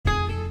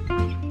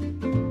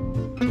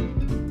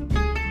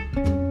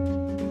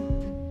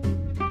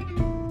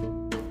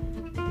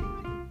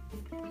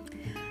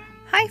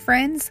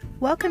friends.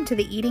 Welcome to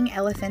the Eating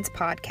Elephants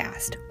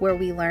podcast, where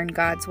we learn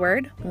God's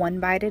Word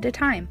one bite at a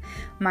time.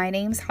 My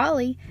name's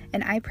Holly,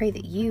 and I pray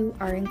that you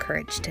are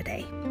encouraged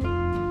today.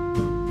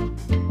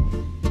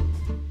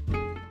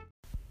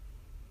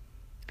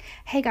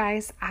 Hey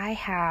guys, I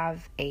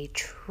have a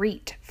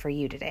treat for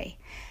you today.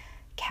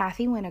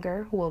 Kathy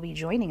Winiger will be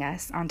joining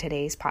us on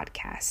today's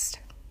podcast.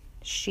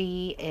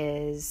 She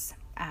is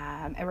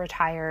a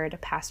retired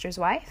pastor's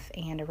wife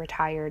and a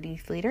retired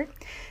youth leader.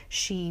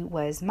 She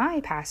was my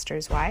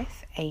pastor's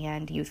wife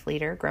and youth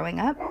leader growing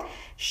up.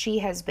 She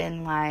has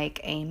been like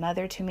a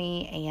mother to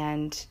me,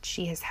 and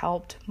she has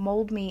helped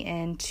mold me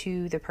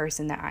into the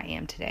person that I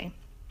am today.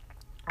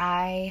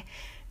 I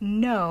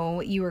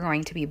know you are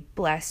going to be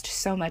blessed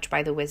so much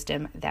by the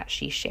wisdom that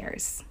she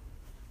shares.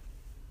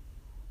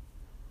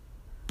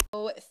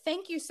 So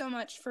thank you so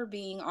much for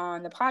being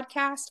on the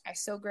podcast. I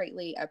so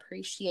greatly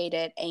appreciate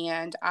it.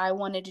 And I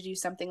wanted to do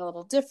something a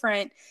little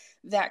different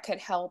that could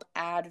help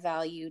add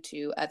value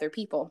to other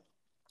people.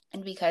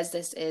 And because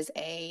this is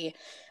a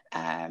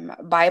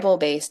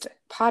Bible-based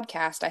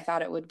podcast, I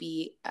thought it would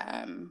be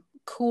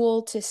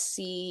cool to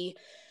see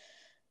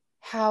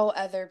how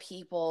other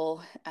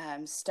people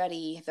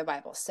study the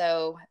Bible.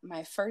 So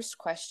my first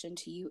question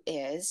to you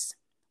is,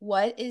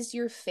 what is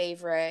your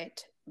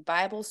favorite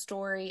Bible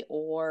story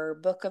or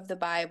book of the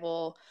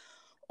Bible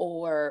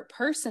or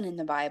person in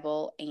the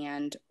Bible,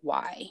 and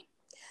why?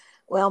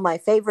 Well, my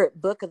favorite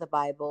book of the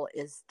Bible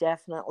is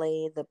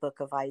definitely the book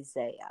of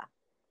Isaiah.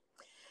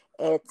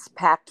 It's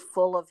packed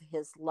full of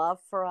his love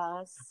for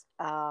us,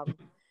 how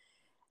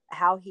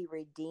he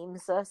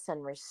redeems us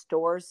and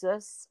restores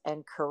us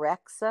and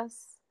corrects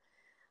us.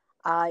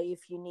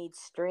 If you need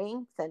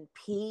strength and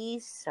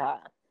peace,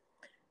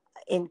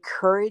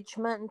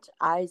 encouragement,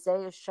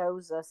 Isaiah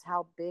shows us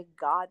how big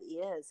God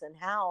is and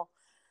how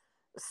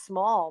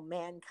small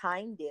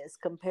mankind is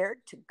compared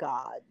to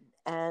God,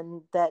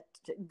 and that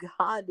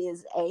God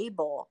is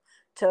able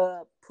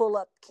to pull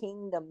up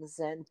kingdoms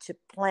and to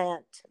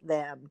plant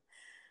them,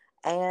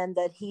 and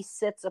that he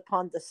sits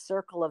upon the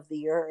circle of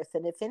the earth.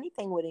 And if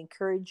anything would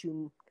encourage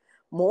you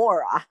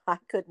more, I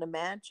couldn't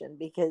imagine,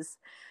 because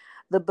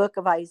the book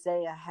of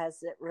Isaiah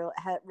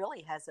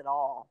really has it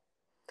all.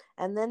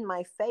 And then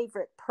my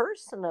favorite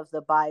person of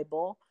the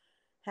Bible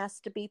has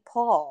to be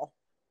Paul.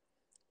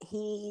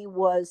 He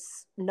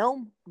was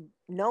no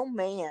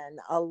man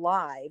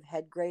alive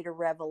had greater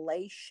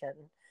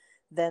revelation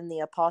than the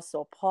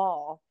Apostle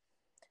Paul.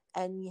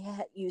 And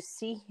yet you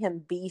see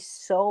him be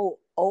so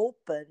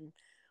open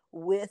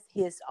with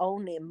his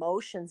own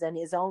emotions and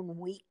his own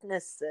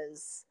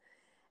weaknesses.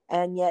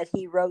 And yet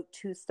he wrote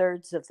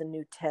 2/3 of the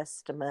New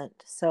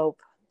Testament. So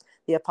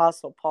the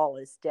Apostle Paul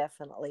is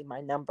definitely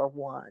my number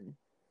one.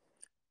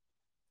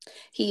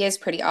 He is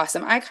pretty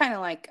awesome. I kind of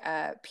like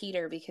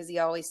Peter, because he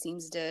always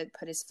seems to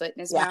put his foot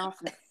in his mouth.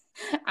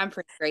 I'm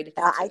pretty great at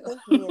that too. I think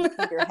me and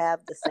Peter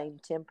have the same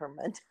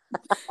temperament.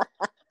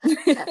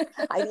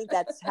 I think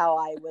that's how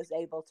I was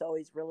able to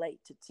always relate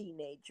to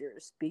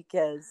teenagers,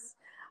 because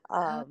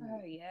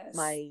yes.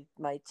 my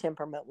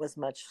temperament was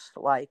much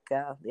like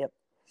him.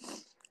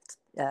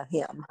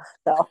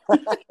 So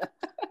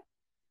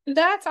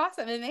That's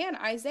awesome. And man,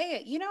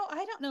 Isaiah,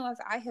 I don't know if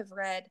I have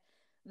read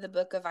the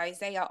book of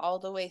Isaiah all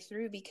the way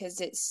through,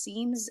 because it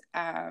seems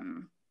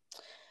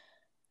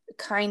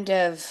kind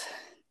of,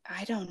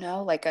 I don't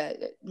know, like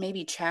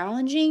maybe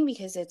challenging,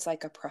 because it's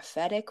like a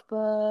prophetic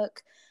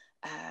book.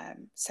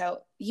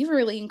 So you've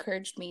really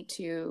encouraged me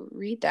to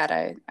read that.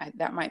 I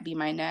that might be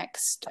my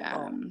next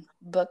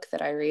book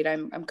that I read.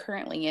 I'm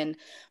currently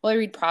I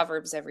read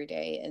Proverbs every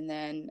day, and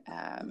then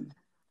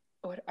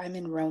I'm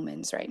in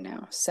Romans right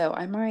now. So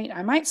I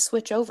might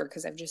switch over,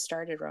 because I've just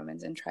started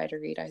Romans, and try to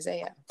read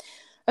Isaiah.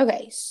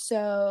 Okay,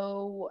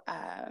 so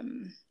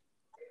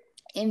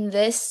in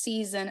this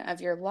season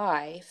of your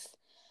life,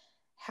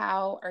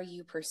 how are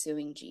you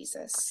pursuing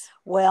Jesus?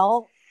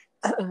 Well,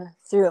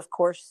 through, of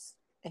course,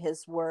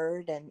 his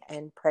word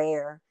and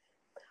prayer.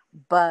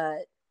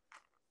 But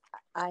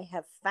I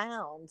have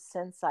found,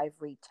 since I've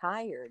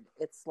retired,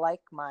 it's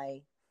like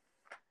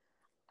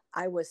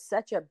I was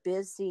such a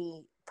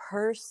busy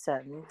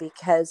person,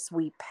 because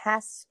we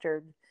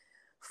pastored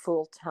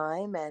full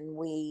time, and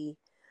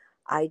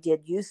I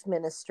did youth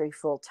ministry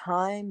full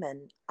time,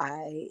 and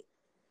I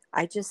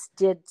just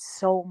did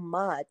so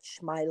much.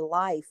 My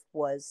life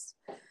was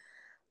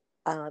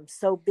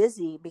so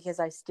busy, because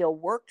I still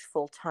worked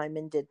full time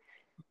and did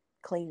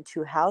clean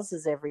 2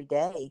 houses every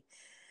day.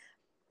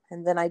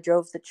 And then I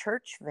drove the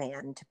church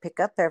van to pick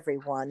up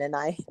everyone, and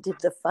I did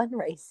the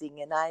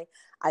fundraising, and I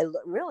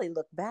really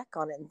look back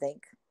on it and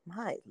think,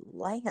 my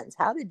lands,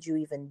 how did you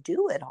even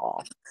do it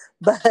all?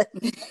 But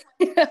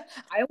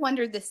I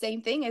wondered the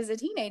same thing as a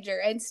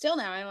teenager, and still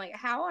now I'm like,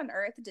 how on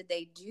earth did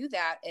they do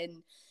that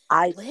and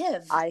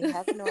live? I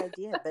have no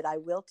idea, but I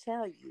will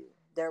tell you,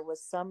 there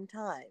was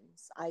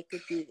sometimes I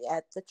could be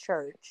at the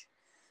church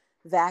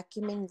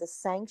vacuuming the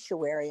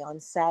sanctuary on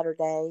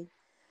Saturday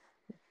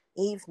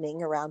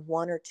evening around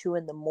 1 or 2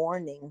 in the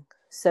morning,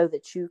 so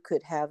that you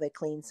could have a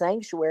clean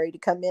sanctuary to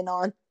come in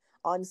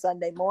on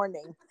Sunday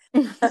morning.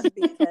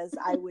 because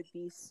I would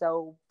be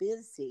so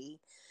busy.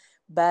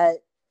 But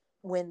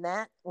when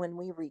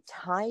we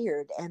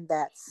retired and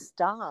that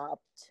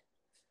stopped,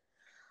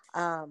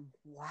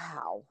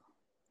 wow,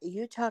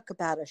 you talk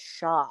about a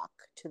shock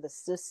to the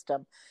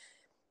system.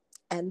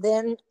 And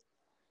then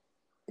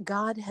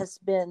God has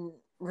been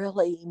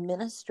really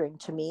ministering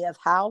to me of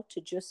how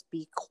to just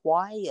be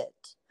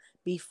quiet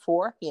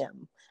before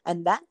him.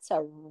 And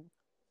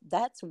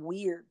that's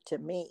weird to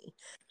me,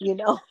 you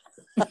know,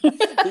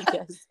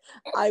 because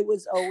I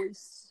was always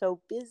so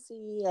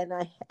busy,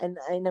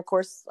 and of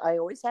course I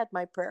always had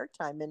my prayer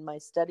time and my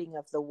studying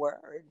of the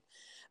word,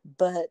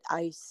 but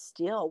I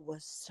still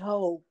was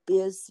so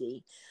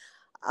busy,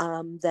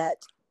 that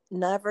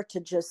never to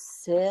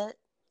just sit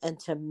and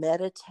to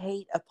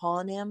meditate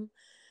upon him,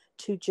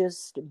 to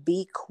just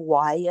be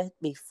quiet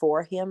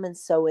before him. And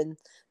so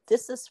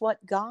this is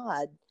what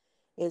God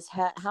is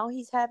how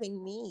he's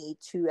having me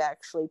to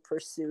actually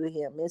pursue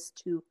him, is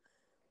to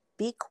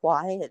be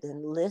quiet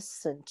and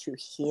listen to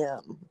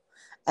him.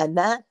 And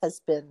that's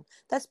been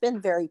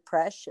very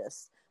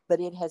precious, but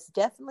it has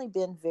definitely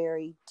been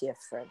very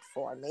different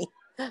for me.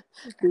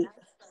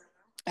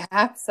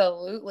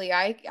 Absolutely.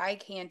 I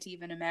can't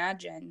even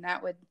imagine.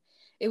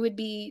 It would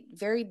be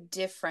very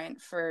different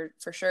for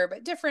sure,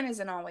 but different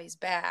isn't always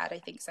bad. I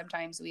think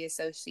sometimes we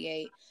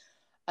associate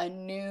a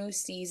new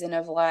season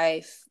of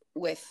life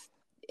with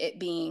it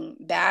being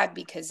bad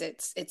because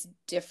it's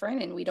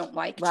different and we don't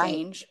like Right.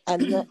 change.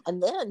 And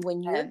then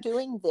when you're And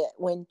doing that,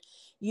 when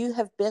you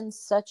have been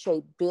such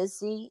a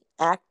busy,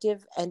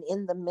 active, and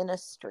in the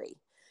ministry,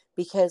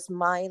 because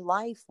my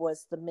life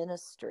was the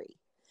ministry,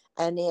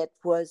 and it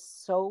was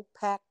so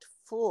packed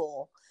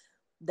full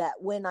that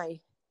when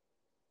I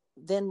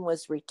then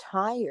was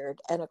retired,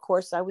 and of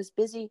course I was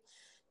busy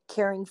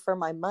caring for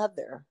my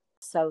mother.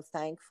 So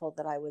thankful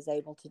that I was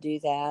able to do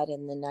that,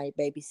 and then I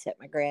babysit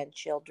my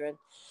grandchildren.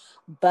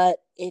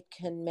 But it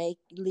can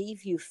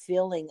leave you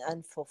feeling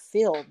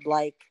unfulfilled,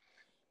 like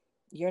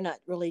you're not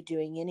really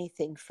doing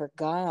anything for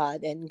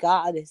God. And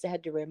God has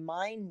had to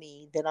remind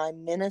me that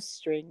I'm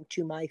ministering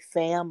to my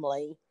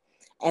family,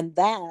 and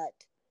that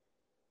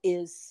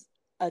is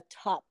a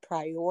top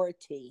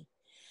priority.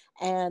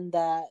 And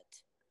that,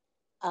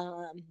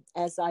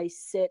 as I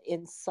sit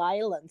in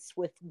silence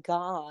with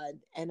God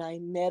and I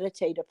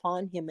meditate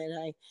upon him,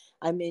 and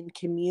I'm in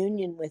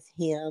communion with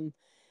him,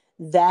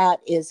 that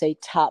is a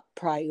top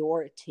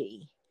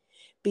priority,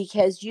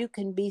 because you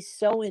can be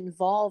so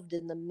involved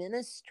in the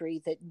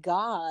ministry that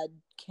God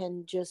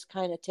can just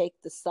kind of take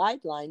the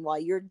sideline while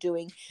you're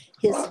doing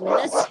his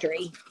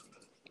ministry.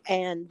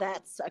 And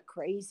that's a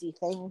crazy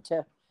thing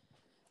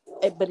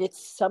but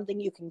it's something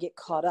you can get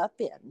caught up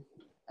in.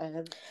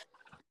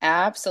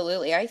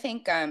 absolutely. I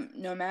think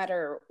no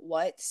matter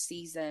what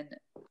season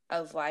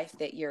of life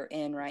that you're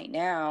in right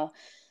now,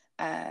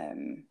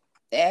 um,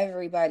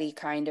 everybody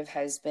kind of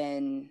has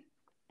been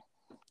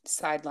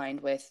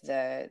sidelined with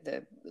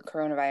the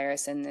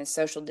coronavirus and the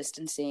social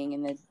distancing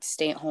and the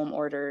stay-at-home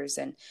orders,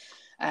 and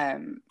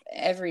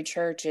every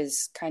church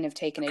is kind of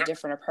taken a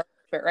different approach.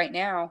 But right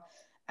now,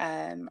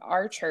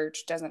 our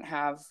church doesn't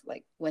have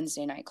like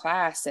Wednesday night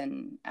class,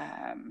 and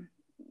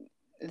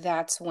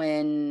that's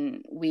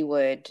when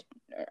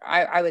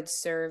I would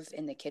serve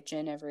in the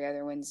kitchen every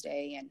other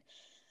Wednesday,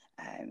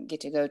 and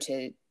get to go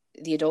to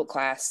the adult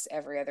class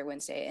every other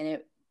Wednesday.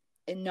 And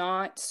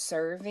not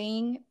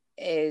serving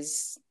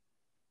is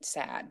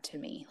sad to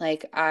me.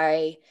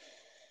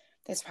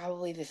 That's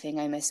probably the thing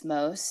I miss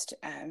most,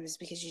 is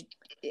because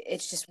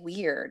it's just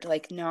weird.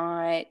 Like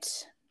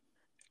not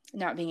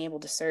being able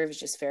to serve is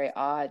just very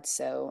odd.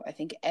 So I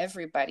think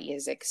everybody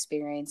is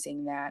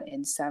experiencing that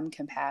in some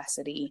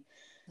capacity,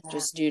 Yeah.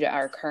 just due to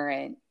our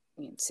current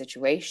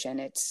situation.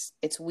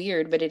 It's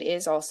weird, but it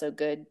is also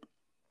good,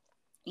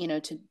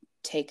 to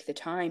take the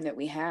time that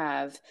we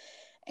have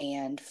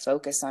and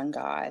focus on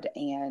God.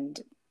 And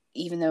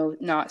even though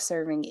not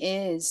serving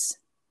is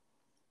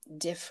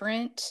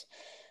different,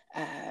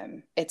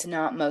 it's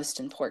not most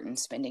important.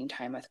 Spending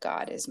time with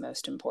God is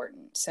most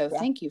important. So Yeah.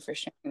 thank you for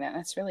sharing that.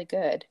 That's really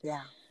good.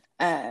 Yeah.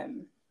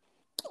 Um,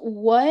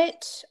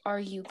 what are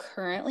you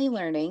currently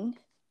learning,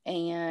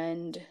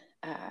 and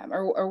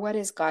or what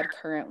is God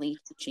currently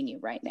teaching you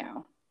right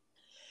now?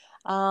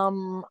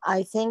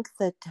 I think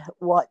that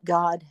what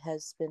God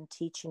has been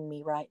teaching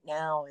me right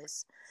now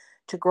is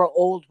to grow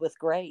old with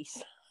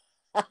grace.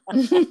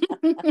 That's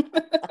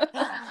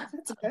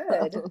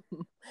good.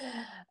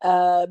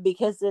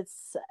 Because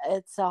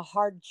it's a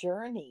hard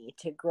journey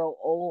to grow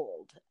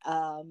old,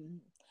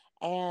 and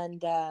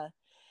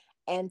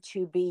and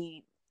to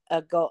be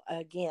go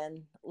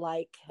again,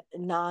 like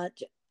not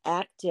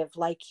active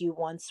like you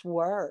once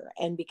were.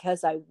 And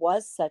because I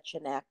was such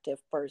an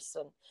active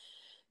person,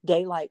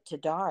 daylight to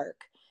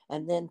dark,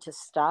 and then to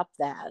stop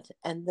that,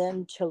 and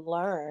then to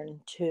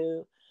learn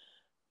to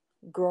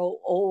grow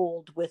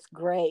old with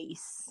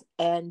grace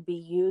and be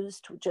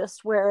used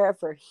just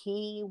wherever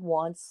he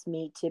wants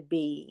me to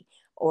be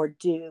or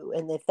do.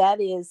 And if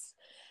that is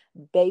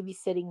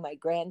babysitting my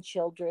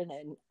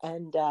grandchildren,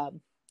 and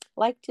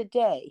like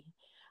today,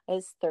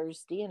 is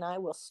Thursday, and I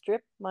will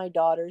strip my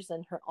daughters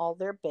and all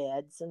their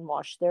beds and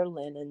wash their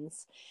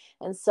linens.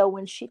 And so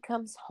when she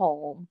comes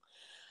home,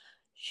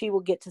 she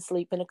will get to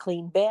sleep in a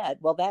clean bed.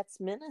 Well, that's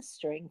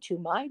ministering to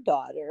my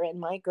daughter and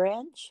my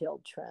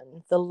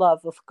grandchildren, the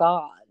love of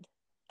God.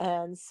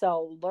 And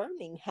so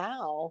learning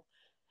how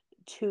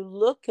to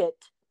look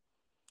at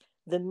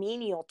the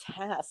menial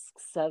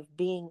tasks of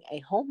being a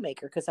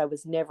homemaker, because I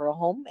was never a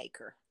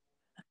homemaker.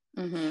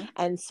 Mm-hmm.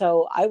 And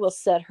so I will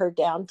set her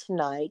down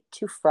tonight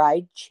to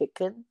fried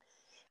chicken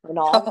and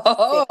all the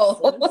Oh,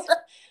 fixings.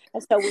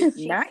 And so when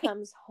she nice.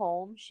 comes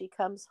home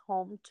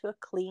to a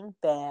clean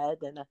bed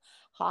and a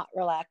hot,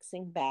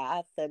 relaxing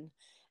bath and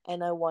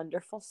a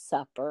wonderful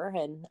supper.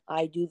 And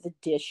I do the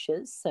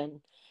dishes,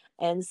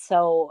 and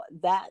so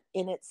that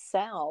in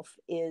itself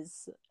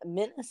is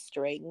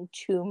ministering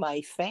to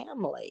my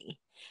family.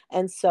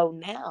 And so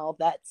now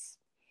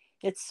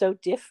it's so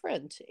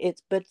different.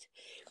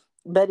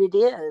 But it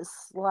is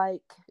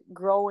like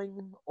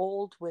growing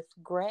old with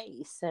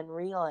grace and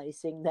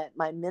realizing that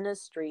my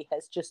ministry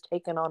has just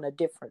taken on a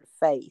different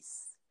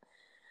face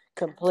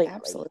completely.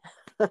 Absolutely.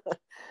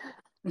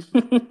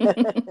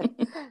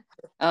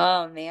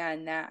 Oh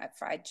man, that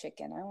fried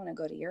chicken. I want to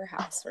go to your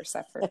house for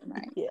supper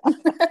tonight. Yeah.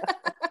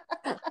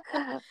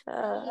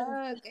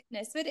 Oh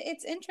goodness. But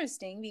it's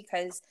interesting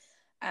because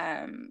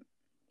um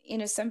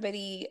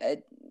somebody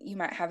you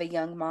might have a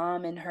young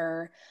mom in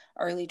her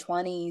early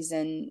 20s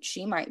and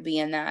she might be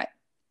in that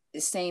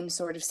same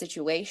sort of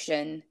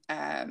situation.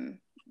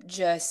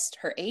 Just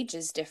her age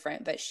is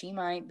different, but she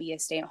might be a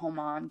stay-at-home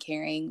mom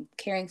caring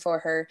for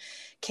her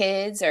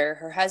kids or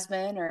her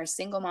husband or a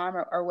single mom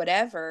or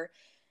whatever.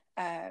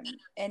 And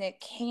it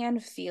can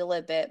feel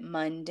a bit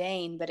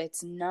mundane, but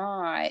it's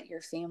not. Your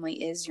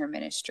family is your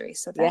ministry.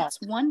 So Yeah. that's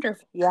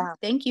wonderful. Yeah.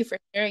 Thank you for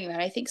sharing that.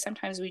 I think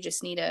sometimes we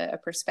just need a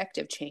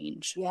perspective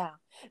change. Yeah.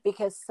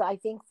 Because I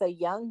think the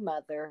young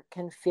mother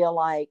can feel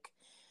like,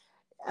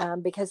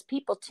 because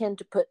people tend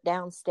to put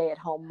down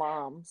stay-at-home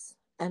moms.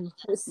 And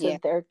listen, Yeah.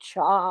 their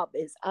job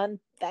is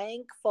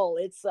unthankful.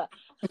 It's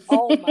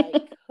oh my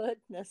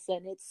goodness,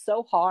 and it's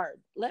so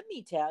hard. Let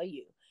me tell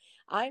you,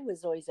 I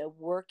was always a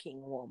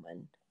working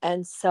woman,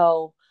 and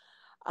so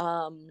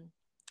I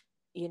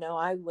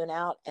went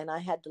out and I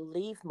had to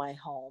leave my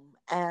home.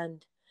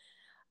 And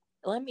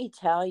let me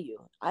tell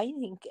you, I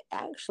think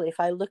actually,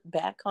 if I look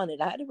back on it,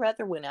 I'd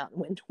rather went out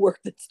and went to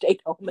work than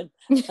stayed home, and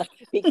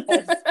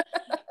because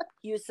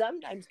you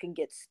sometimes can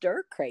get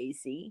stir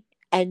crazy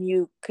and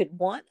you could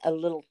want a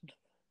little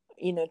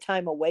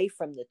time away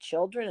from the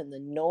children and the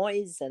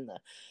noise and the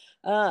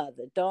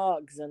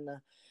dogs and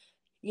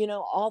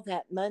all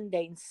that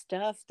mundane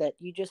stuff that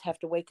you just have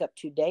to wake up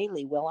to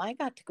daily. Well, I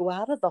got to go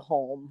out of the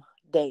home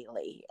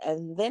daily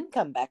and then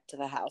come back to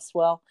the house.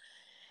 Well,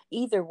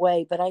 either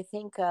way, but I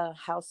think a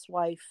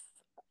housewife,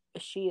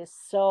 she is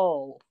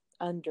so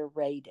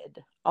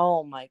underrated.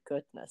 Oh my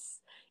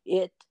goodness.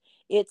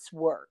 It's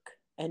work,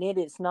 and it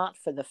is not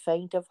for the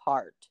faint of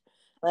heart.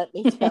 Let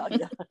me tell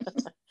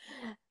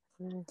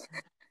you.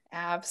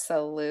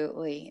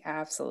 Absolutely.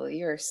 Absolutely.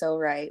 You're so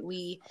right.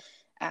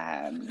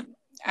 I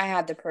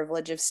had the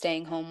privilege of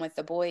staying home with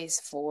the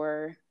boys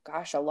for,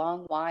 gosh, a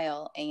long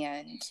while.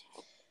 And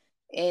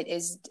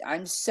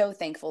I'm so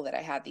thankful that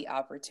I had the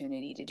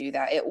opportunity to do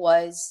that. It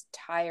was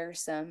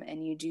tiresome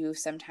and you do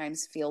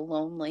sometimes feel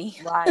lonely.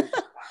 Right.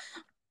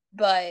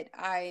 But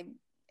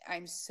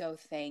I'm so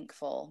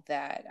thankful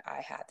that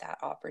I had that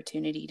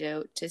opportunity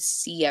to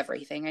see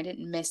everything. I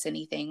didn't miss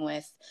anything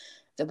with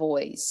the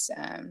boys.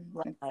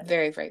 Right. I'm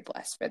very, very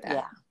blessed for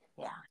that.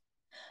 Yeah.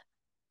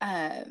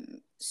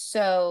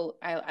 So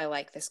I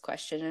like this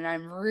question and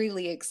I'm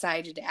really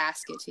excited to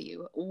ask it to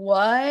you.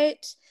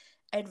 What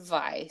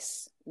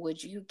advice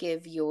would you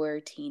give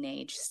your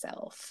teenage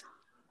self?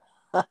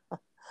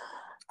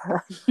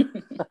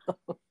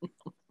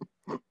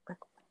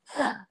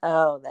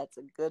 Oh, that's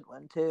a good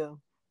one too.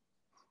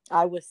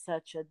 I was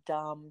such a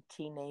dumb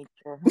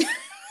teenager.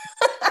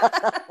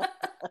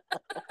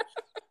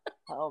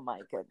 Oh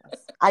my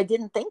goodness. I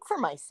didn't think for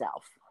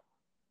myself.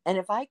 And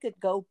if I could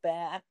go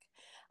back,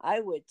 I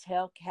would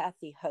tell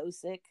Kathy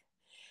Hosick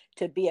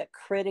to be a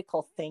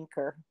critical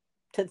thinker,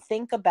 to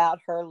think about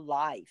her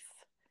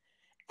life.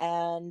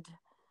 And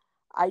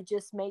I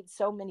just made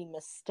so many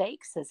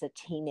mistakes as a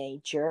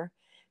teenager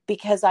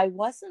because I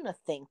wasn't a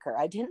thinker.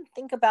 I didn't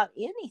think about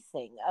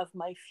anything of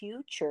my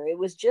future. It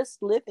was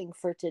just living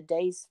for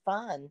today's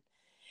fun.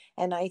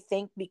 And I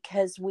think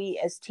because we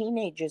as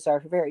teenagers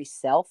are very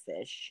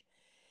selfish,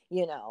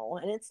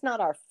 and it's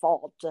not our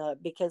fault,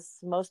 because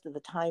most of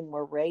the time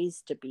we're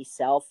raised to be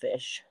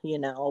selfish,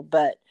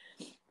 but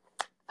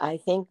I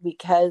think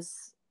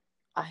because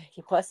I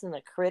wasn't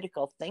a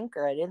critical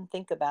thinker, I didn't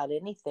think about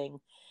anything.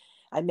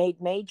 I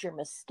made major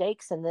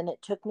mistakes, and then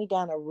it took me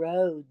down a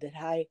road that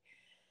I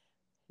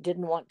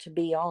didn't want to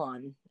be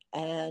on.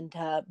 And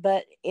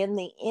but in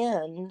the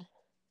end,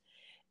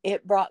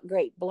 it brought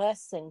great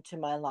blessing to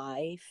my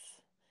life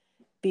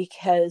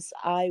because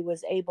I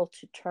was able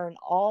to turn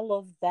all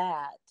of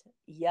that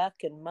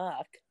yuck and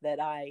muck that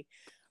I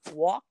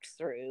walked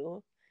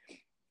through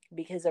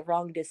because of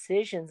wrong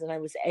decisions. And I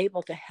was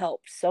able to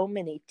help so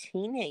many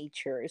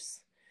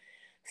teenagers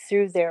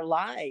through their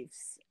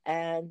lives.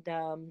 And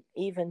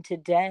even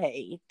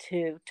today,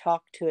 to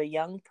talk to a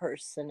young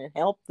person and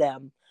help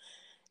them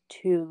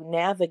to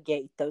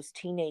navigate those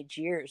teenage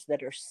years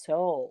that are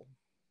so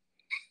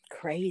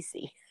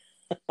crazy.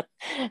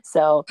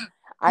 So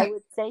I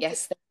would say,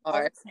 yes, they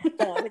are.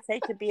 I would say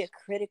to be a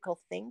critical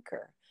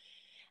thinker.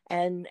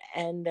 And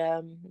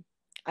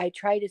I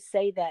try to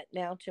say that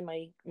now to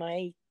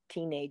my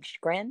teenage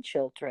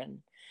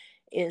grandchildren,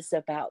 is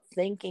about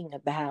thinking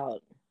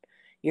about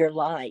your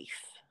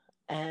life.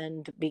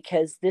 And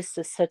because this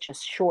is such a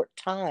short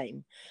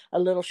time, a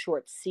little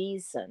short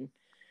season,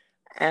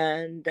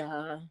 and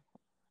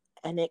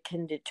it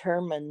can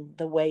determine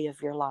the way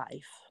of your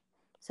life.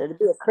 So to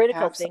be a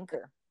critical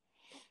thinker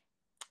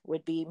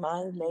would be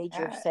my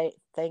major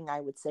thing I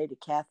would say to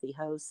Kathy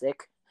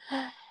Hosick.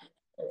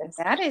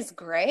 That is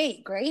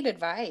great. Great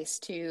advice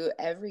to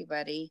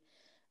everybody,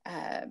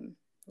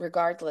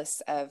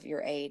 regardless of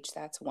your age.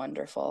 That's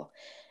wonderful.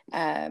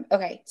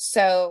 Okay,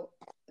 so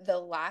the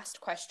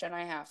last question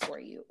I have for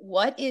you.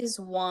 What is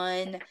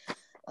one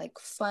like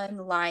fun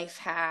life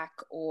hack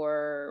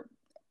or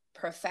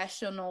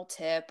professional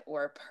tip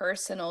or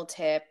personal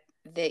tip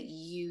that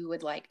you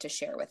would like to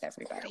share with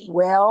everybody?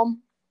 Well,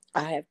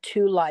 I have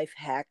 2 life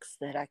hacks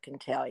that I can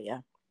tell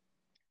you.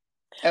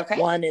 Okay.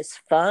 One is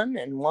fun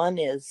and one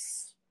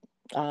is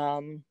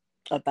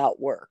about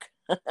work.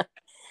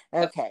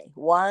 Okay.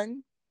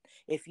 One,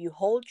 if you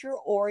hold your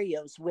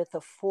Oreos with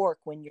a fork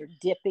when you're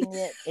dipping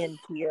it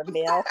into your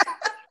milk,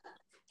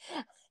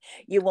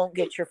 you won't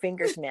get your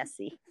fingers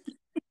messy.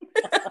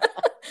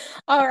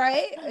 All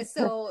right.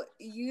 So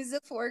use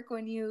a fork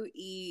when you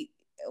eat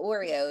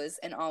Oreos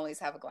and always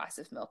have a glass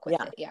of milk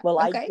with it. Yeah. Well,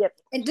 okay. I dip.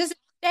 And does it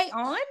stay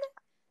on?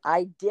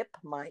 I dip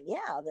mine.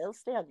 Yeah, they'll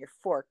stay on your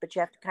fork, but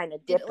you have to kind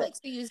of dip it.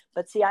 So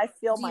but see, I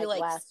fill my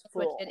glass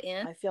full.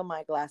 I fill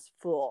my glass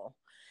full,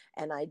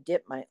 and I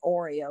dip my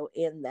Oreo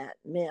in that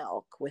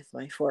milk with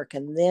my fork,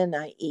 and then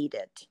I eat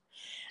it.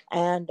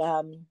 And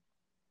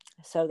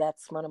so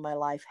that's one of my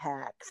life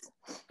hacks.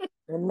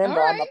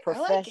 Remember, right, I'm a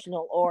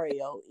professional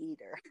Oreo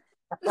eater.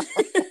 I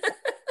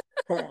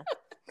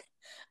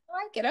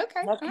like it.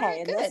 Okay. Okay, right,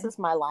 and good. This is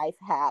my life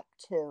hack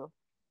to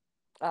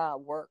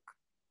work.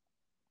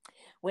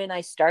 When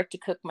I start to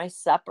cook my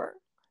supper,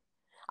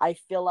 I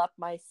fill up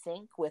my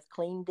sink with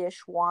clean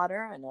dish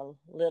water and a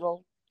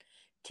little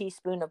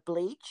teaspoon of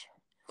bleach.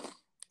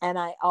 And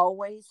I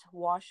always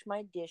wash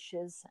my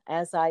dishes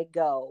as I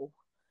go,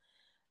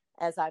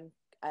 as I'm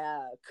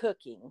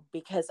cooking,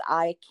 because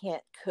I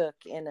can't cook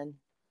in a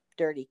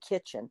dirty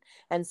kitchen.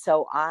 And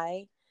so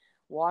I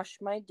wash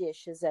my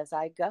dishes as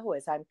I go,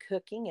 as I'm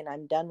cooking, and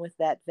I'm done with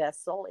that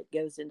vessel. It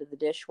goes into the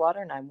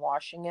dishwater and I'm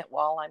washing it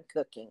while I'm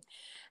cooking.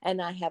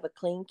 And I have a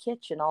clean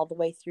kitchen all the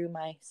way through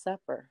my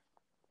supper.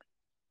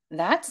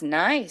 That's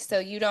nice. So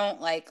you don't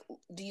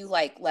do you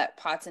let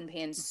pots and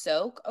pans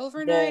soak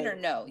overnight or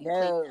no? You clean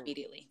them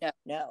immediately?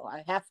 No,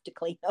 I have to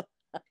clean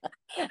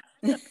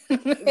them.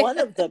 One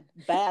of the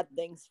bad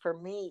things for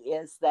me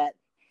is that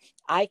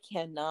I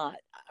cannot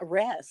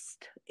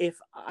rest if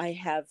I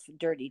have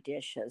dirty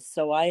dishes.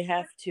 So I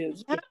have to.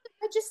 Yeah,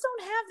 I just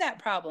don't have that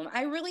problem.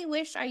 I really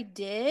wish I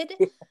did,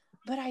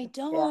 but I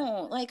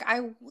don't. Yeah.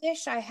 I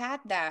wish I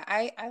had that.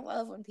 I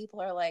love when people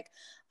are like,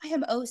 I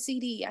am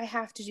OCD. I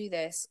have to do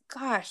this.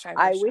 Gosh,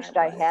 I wished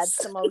I had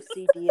some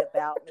OCD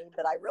about me,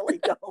 but I really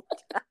don't.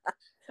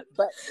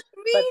 But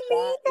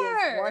that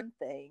is one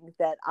thing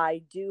that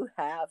I do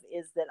have,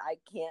 is that I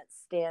can't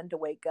stand to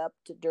wake up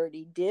to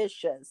dirty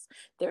dishes.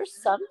 There's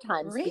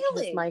sometimes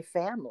because my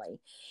family,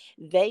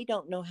 they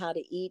don't know how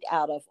to eat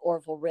out of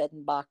Orville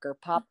Redenbacher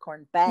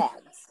popcorn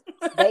bags.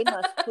 They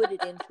must put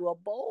it into a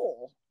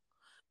bowl,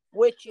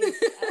 which is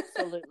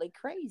absolutely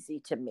crazy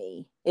to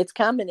me. It's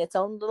come in its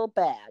own little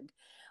bag.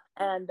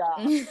 And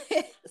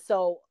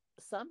so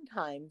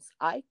sometimes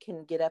I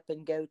can get up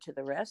and go to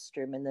the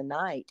restroom in the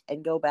night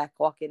and go back,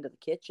 walk into the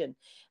kitchen,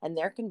 and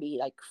there can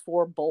be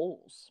 4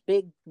 bowls,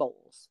 big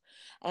bowls,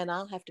 and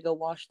I'll have to go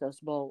wash those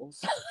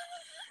bowls.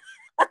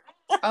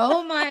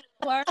 Oh my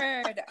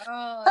word.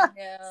 Oh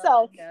no.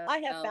 So I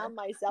have found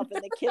myself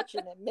in the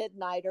kitchen at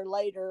midnight or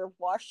later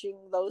washing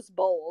those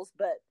bowls.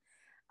 But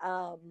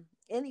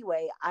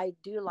anyway, I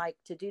do like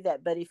to do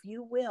that. But if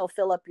you will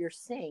fill up your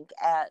sink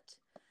at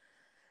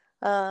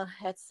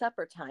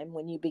supper time,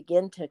 when you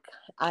begin to,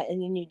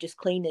 and then you just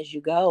clean as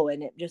you go,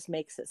 and it just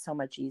makes it so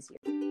much easier.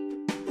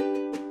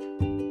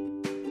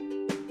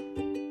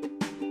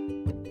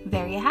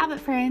 There you have it,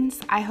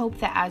 friends. I hope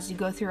that as you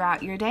go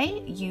throughout your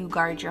day, you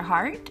guard your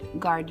heart,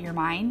 guard your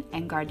mind,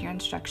 and guard your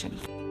instructions.